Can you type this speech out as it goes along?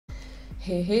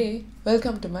Hey,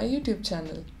 welcome to my YouTube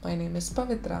channel. My name is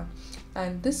Pavithra,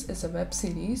 and this is a web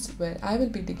series where I will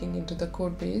be digging into the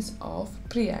code base of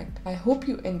Preact. I hope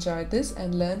you enjoy this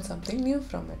and learn something new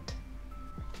from it.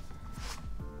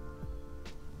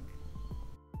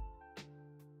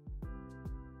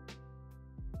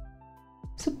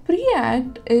 So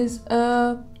Preact is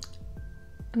an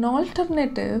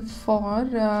alternative for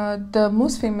the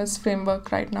most famous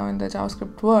framework right now in the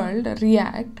JavaScript world,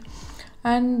 React.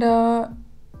 And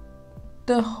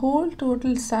the whole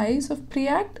total size of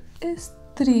Preact is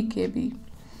 3 KB.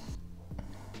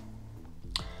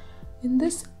 In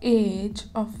this age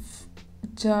of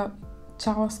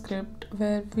JavaScript,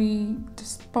 where we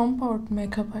just pump out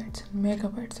megabytes and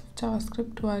megabytes of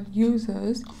JavaScript to our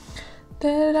users,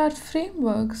 there are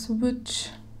frameworks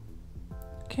which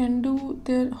can do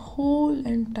their whole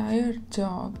entire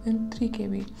job in 3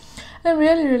 KB. I'm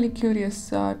really curious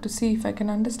to see if I can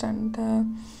understand the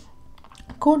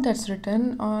code that's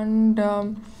written, and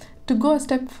to go a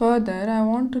step further, I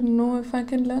want to know if I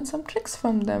can learn some tricks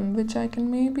from them, which I can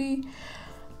maybe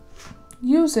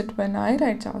use it when I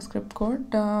write JavaScript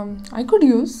code. I could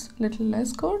use little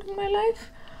less code in my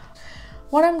life.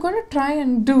 What I'm going to try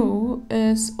and do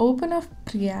is open up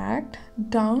Preact,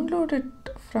 download it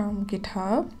from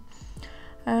GitHub,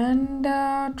 and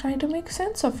try to make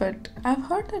sense of it. I've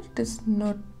heard that it is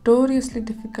notoriously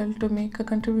difficult to make a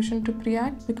contribution to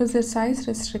Preact because their size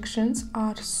restrictions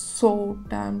are so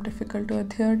damn difficult to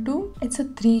adhere to. It's a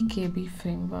 3 KB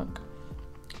framework.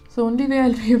 So only way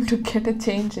I'll be able to get a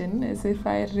change in is if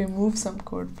I remove some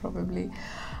code probably.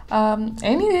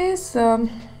 Anyways,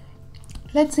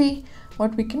 let's see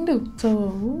what we can do.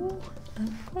 So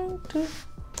I'm going to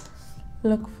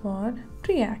look for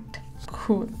Preact.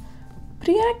 Cool.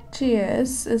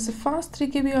 Preact.js is a fast 3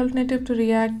 KB alternative to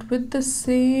React with the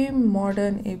same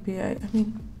modern API.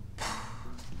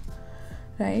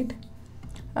 Right?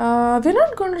 We're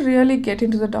not going to really get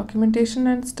into the documentation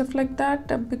and stuff like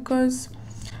that because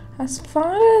as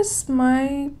far as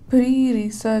my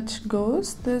pre-research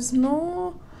goes, there's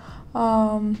no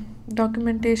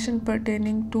documentation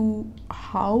pertaining to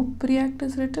how Preact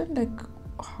is written, like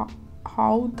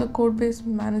how the code base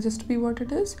manages to be what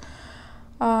it is.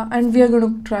 And we are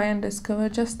going to try and discover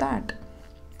just that.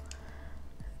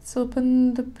 Let's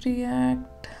open the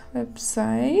Preact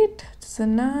website. It's a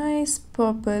nice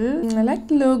purple. I like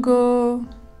the logo.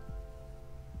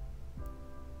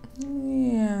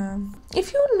 Yeah.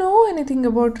 If you know anything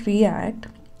about React,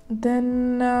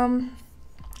 then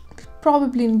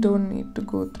probably don't need to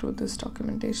go through this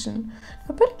documentation.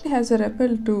 Apparently has a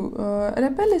REPL too.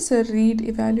 REPL is a read,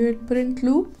 evaluate, print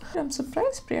loop. I'm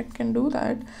surprised Preact can do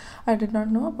that. I did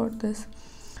not know about this.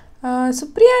 So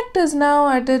Preact is now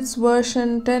at its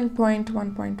version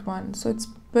 10.1.1. So it's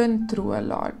been through a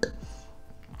lot.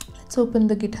 Let's open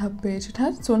the GitHub page. It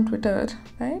has its own Twitter,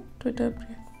 right? Twitter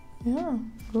Preact. Yeah,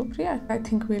 go Preact. I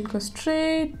think we'll go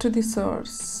straight to the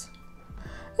source.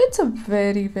 It's a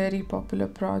very popular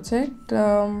project.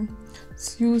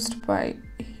 It's used by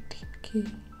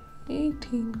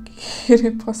 18k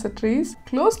repositories,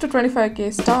 close to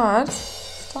 25k stars.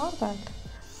 Star that.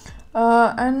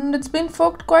 And it's been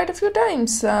forked quite a few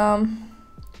times.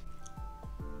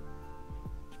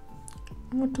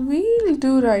 What we'll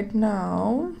do right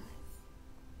now,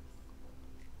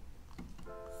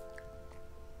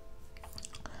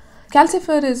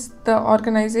 Calcifer is the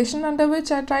organization under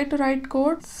which I try to write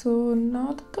code. So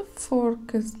now that the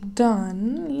fork is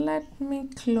done, let me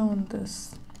clone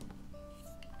this.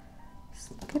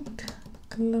 Git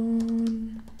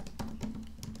clone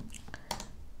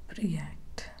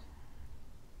Preact.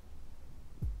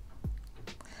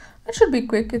 That should be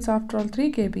quick. It's after all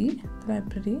 3 KB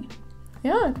library.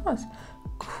 Yeah, it was.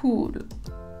 Cool.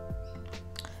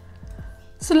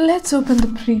 So let's open the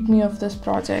README of this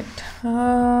project.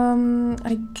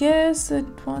 I guess it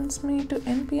wants me to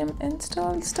npm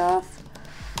install stuff.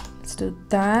 Let's do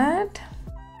that.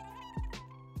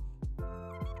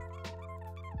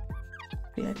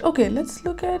 Preact. Okay, let's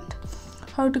look at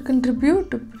how to contribute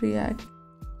to Preact.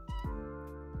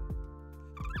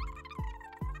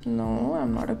 No,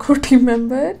 I'm not a core team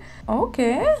member.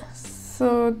 Okay,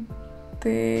 so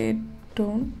they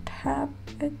don't have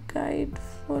a guide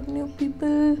for new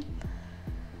people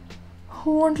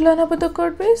who won't learn about the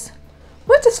code base,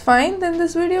 which is fine. Then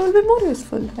this video will be more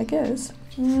useful, I guess.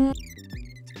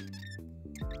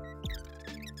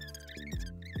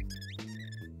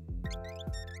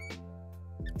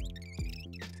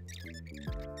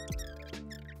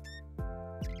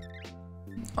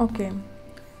 Okay,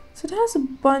 so it has a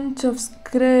bunch of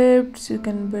scripts. You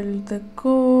can build the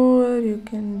core, you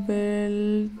can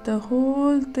build the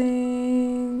whole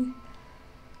thing.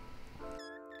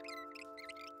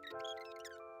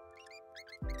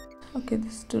 Okay,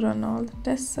 this is to run all the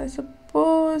tests, I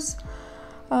suppose.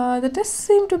 The tests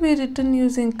seem to be written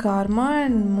using Karma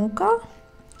and Mocha.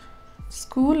 It's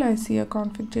cool. I see a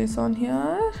config.json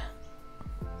here.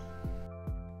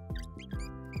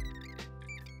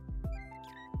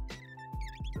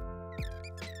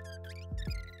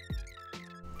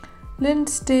 Lint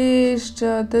staged,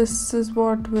 this is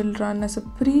what will run as a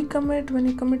pre-commit when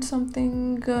you commit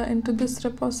something into this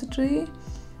repository.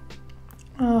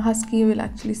 Husky will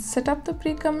actually set up the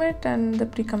pre-commit and the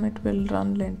pre-commit will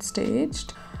run lint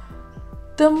staged.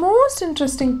 The most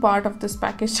interesting part of this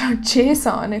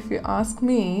package.json, if you ask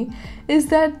me, is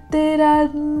that there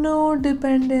are no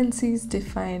dependencies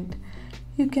defined.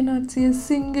 You cannot see a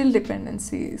single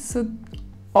dependency. So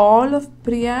all of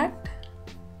Preact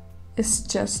is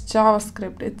just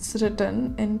JavaScript. It's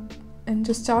written in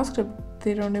just JavaScript.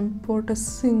 They don't import a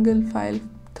single file,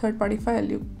 third-party file.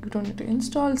 You don't need to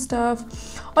install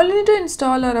stuff. All you need to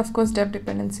install are, of course, dev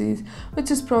dependencies, which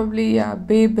is probably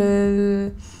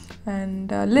Babel and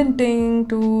linting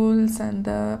tools and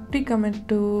the pre-commit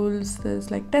tools. There's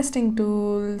like testing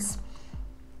tools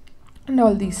and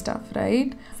all these stuff,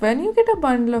 right? When you get a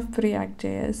bundle of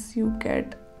Preact.js, you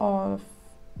get all of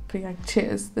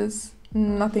Preact.js. There's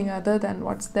nothing other than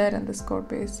what's there in this code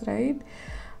base, right?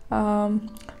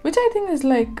 Which I think is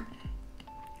like,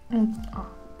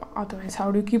 otherwise how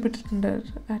do you keep it under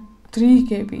at 3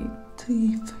 KB?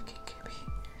 3 fucking KB.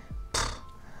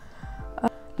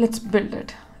 Let's build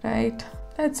it, right?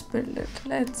 Let's build it.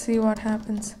 Let's see what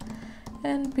happens.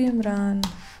 npm run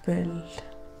build.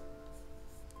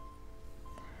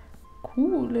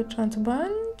 Cool, it runs a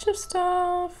bunch of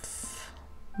stuff.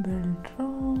 Build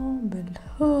raw, build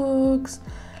hooks,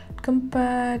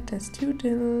 compare, test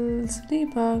utils,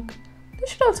 debug.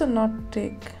 This should also not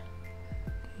take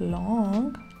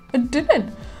long. It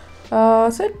didn't. So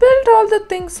it built all the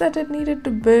things that it needed to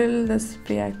build. This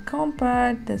Preact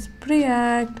compat, this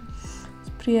Preact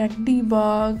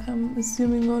debug. I'm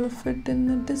assuming all of it in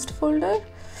the dist folder.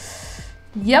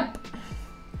 Yep.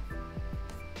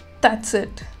 That's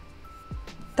it.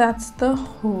 That's the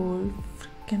whole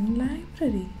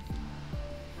library.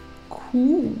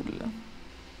 Cool.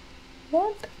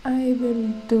 What I will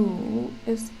do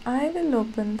is I will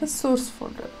open the source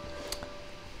folder.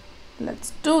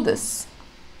 Let's do this.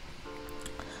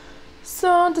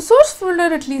 So the source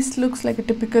folder at least looks like a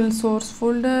typical source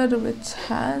folder which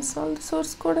has all the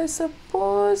source code, I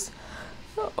suppose.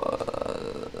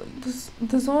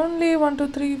 There's only 1, 2,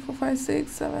 3, 4, 5,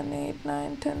 6, 7, 8,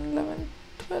 9, 10, 11,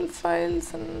 12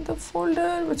 files in the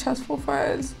folder which has 4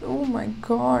 files. Oh my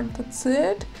god, that's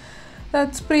it?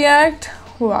 That's Preact?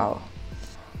 Wow.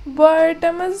 But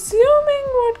I'm assuming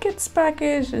what gets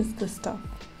packaged is this stuff.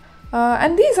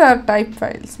 And these are type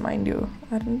files, mind you,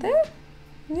 aren't they?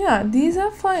 Yeah, these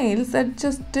are files that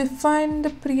just define the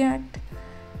Preact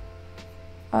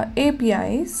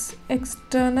API's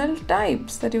external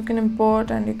types that you can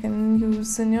import and you can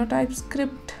use in your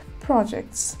TypeScript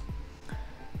projects.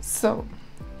 So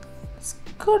let's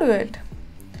go to it.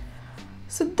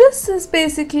 So this is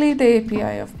basically the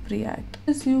API of Preact.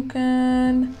 You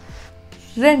can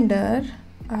render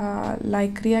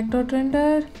like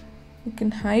React.render. You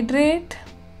can hydrate.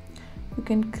 You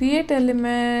can create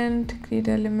element. Create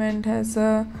element has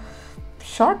a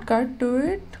shortcut to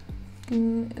it.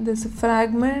 There's a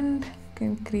fragment. You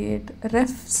can create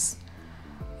refs.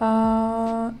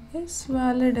 Is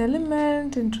valid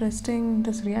element interesting?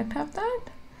 Does React have that?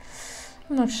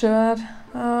 I'm not sure.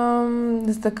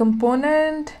 This is the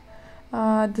component.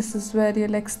 This is where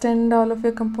you'll extend all of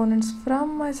your components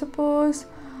from, I suppose.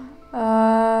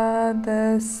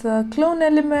 There's a clone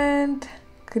element,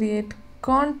 create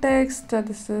context.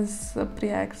 This is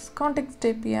Preact's context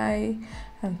API,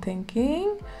 I'm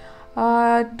thinking.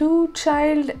 To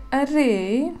child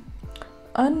array,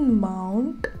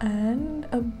 unmount, and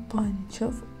a bunch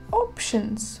of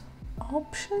options.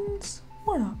 Options?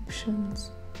 What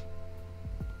options?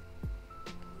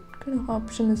 What kind of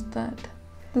option is that?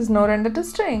 There's no render to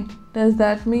string. Does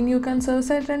that mean you can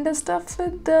server-side render stuff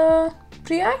with the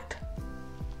Preact?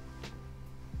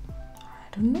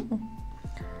 I don't know.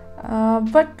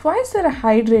 But why is there a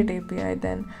hydrate API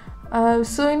then?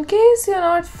 So in case you're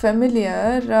not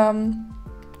familiar,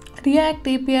 React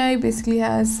API basically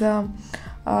has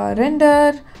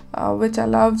render, which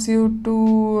allows you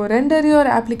to render your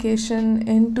application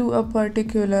into a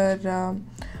particular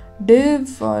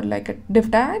div or like a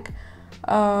div tag.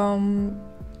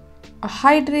 A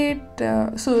hydrate,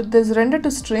 so there's render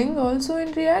to string also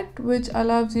in React, which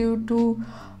allows you to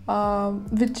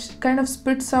which kind of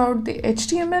spits out the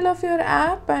HTML of your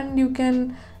app, and you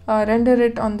can render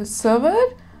it on the server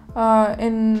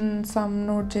in some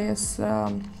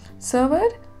Node.js server.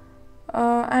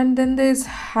 And then there's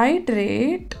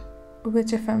hydrate,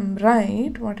 which, if I'm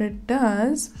right, what it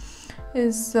does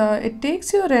is it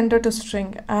takes your render to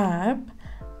string app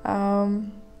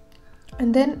and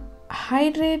then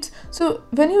hydrates. So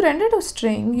when you render to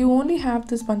string, you only have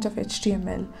this bunch of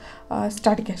HTML,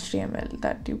 static HTML,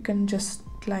 that you can just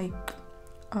like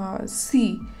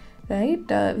see, right?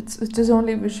 It is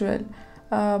only visual,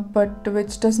 but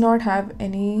which does not have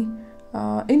any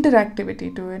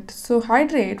interactivity to it. So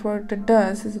hydrate, what it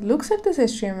does is it looks at this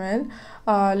HTML,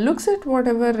 looks at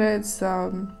whatever is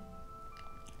on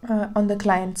the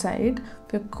client side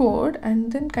of your code,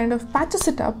 and then kind of patches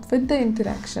it up with the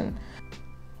interaction.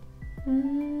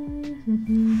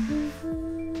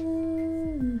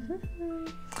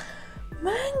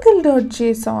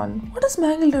 Mangle.json. What does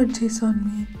mangle.json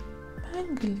mean?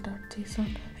 Mangle.json.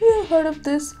 Have you heard of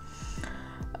this?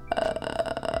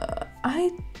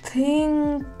 I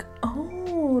think,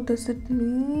 oh, does it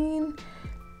mean,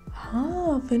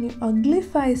 when you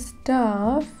uglify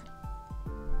stuff,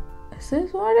 is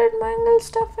this what it mangle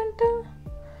stuff into?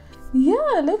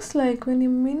 Yeah, looks like when you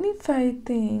minify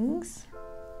things.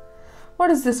 What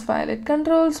is this file? It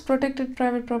controls protected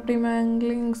private property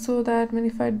mangling so that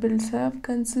minified builds have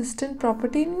consistent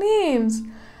property names.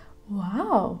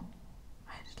 Wow,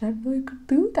 I did not know you could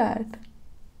do that.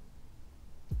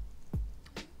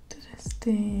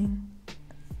 Interesting.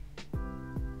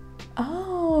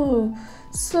 Oh,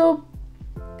 so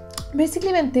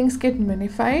basically when things get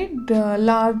minified,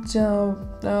 large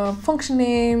function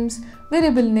names,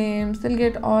 variable names, they'll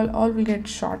get all will get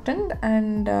shortened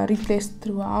and replaced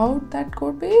throughout that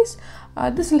code base.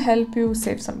 This will help you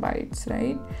save some bytes,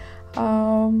 right?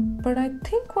 But I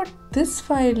think what this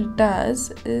file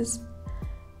does is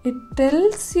it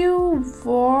tells you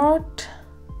what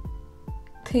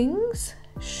things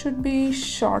should be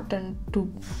shortened to,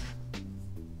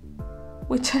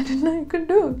 which I didn't know you could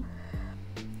do.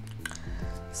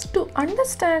 So to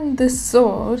understand this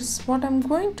source, what I'm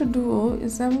going to do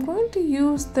is I'm going to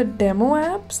use the demo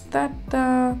apps that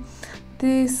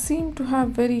they seem to have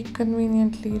very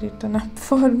conveniently written up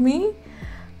for me.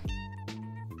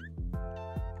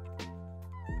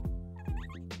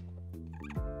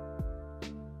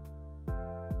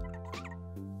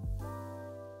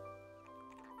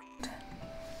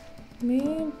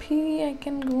 Maybe I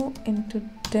can go into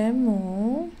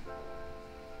demo.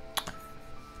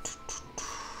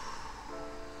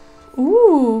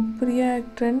 Ooh,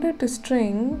 Preact render to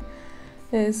string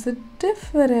is a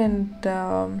different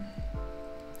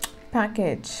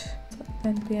package. So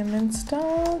npm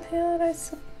install here, I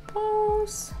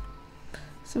suppose.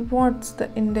 So what's the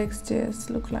index.js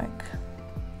look like?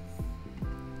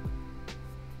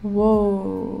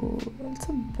 Whoa, it's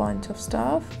a bunch of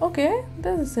stuff. Okay,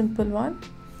 there's a simple one.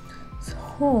 So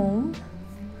home,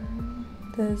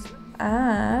 there's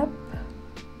app.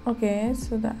 Okay,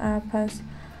 so the app has,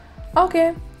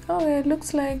 okay, it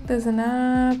looks like there's an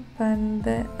app and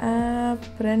the app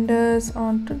renders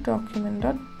onto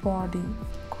document.body.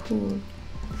 Cool.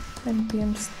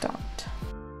 npm start.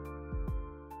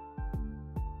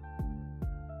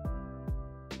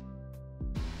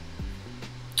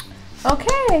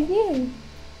 Okay, yay.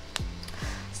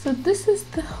 So this is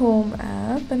the home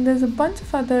app and there's a bunch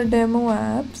of other demo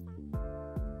apps.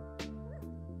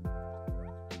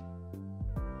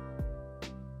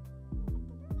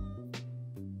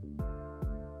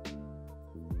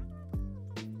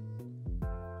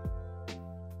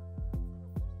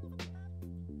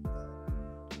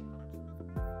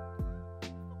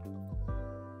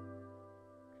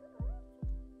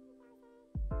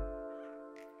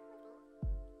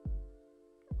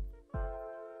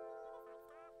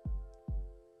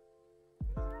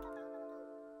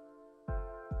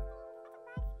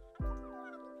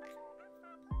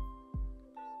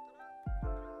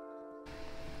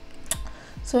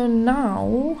 So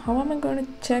now, how am I going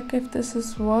to check if this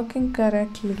is working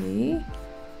correctly?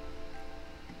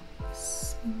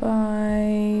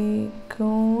 By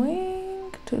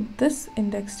going to this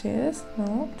index.js,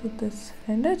 no, to this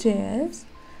render.js.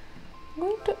 I'm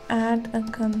going to add a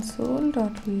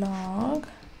console.log.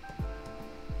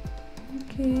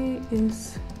 Okay,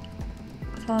 is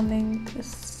running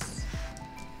this.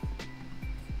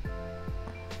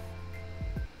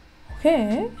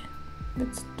 Okay,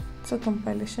 it's a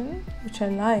compilation which I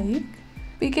like.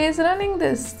 PK is running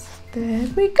this. There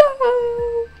we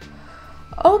go.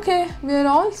 Okay, we are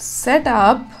all set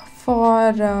up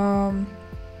for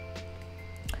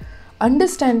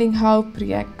understanding how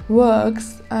Preact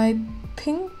works. I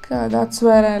think that's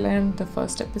where I'll end the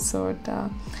first episode.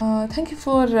 Thank you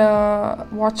for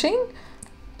watching.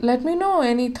 let me know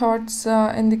any thoughts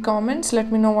in the comments.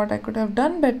 Let me know what I could have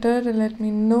done better. Let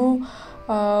me know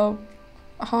how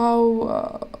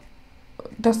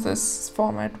does this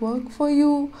format work for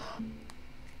you.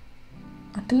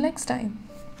 Until next time.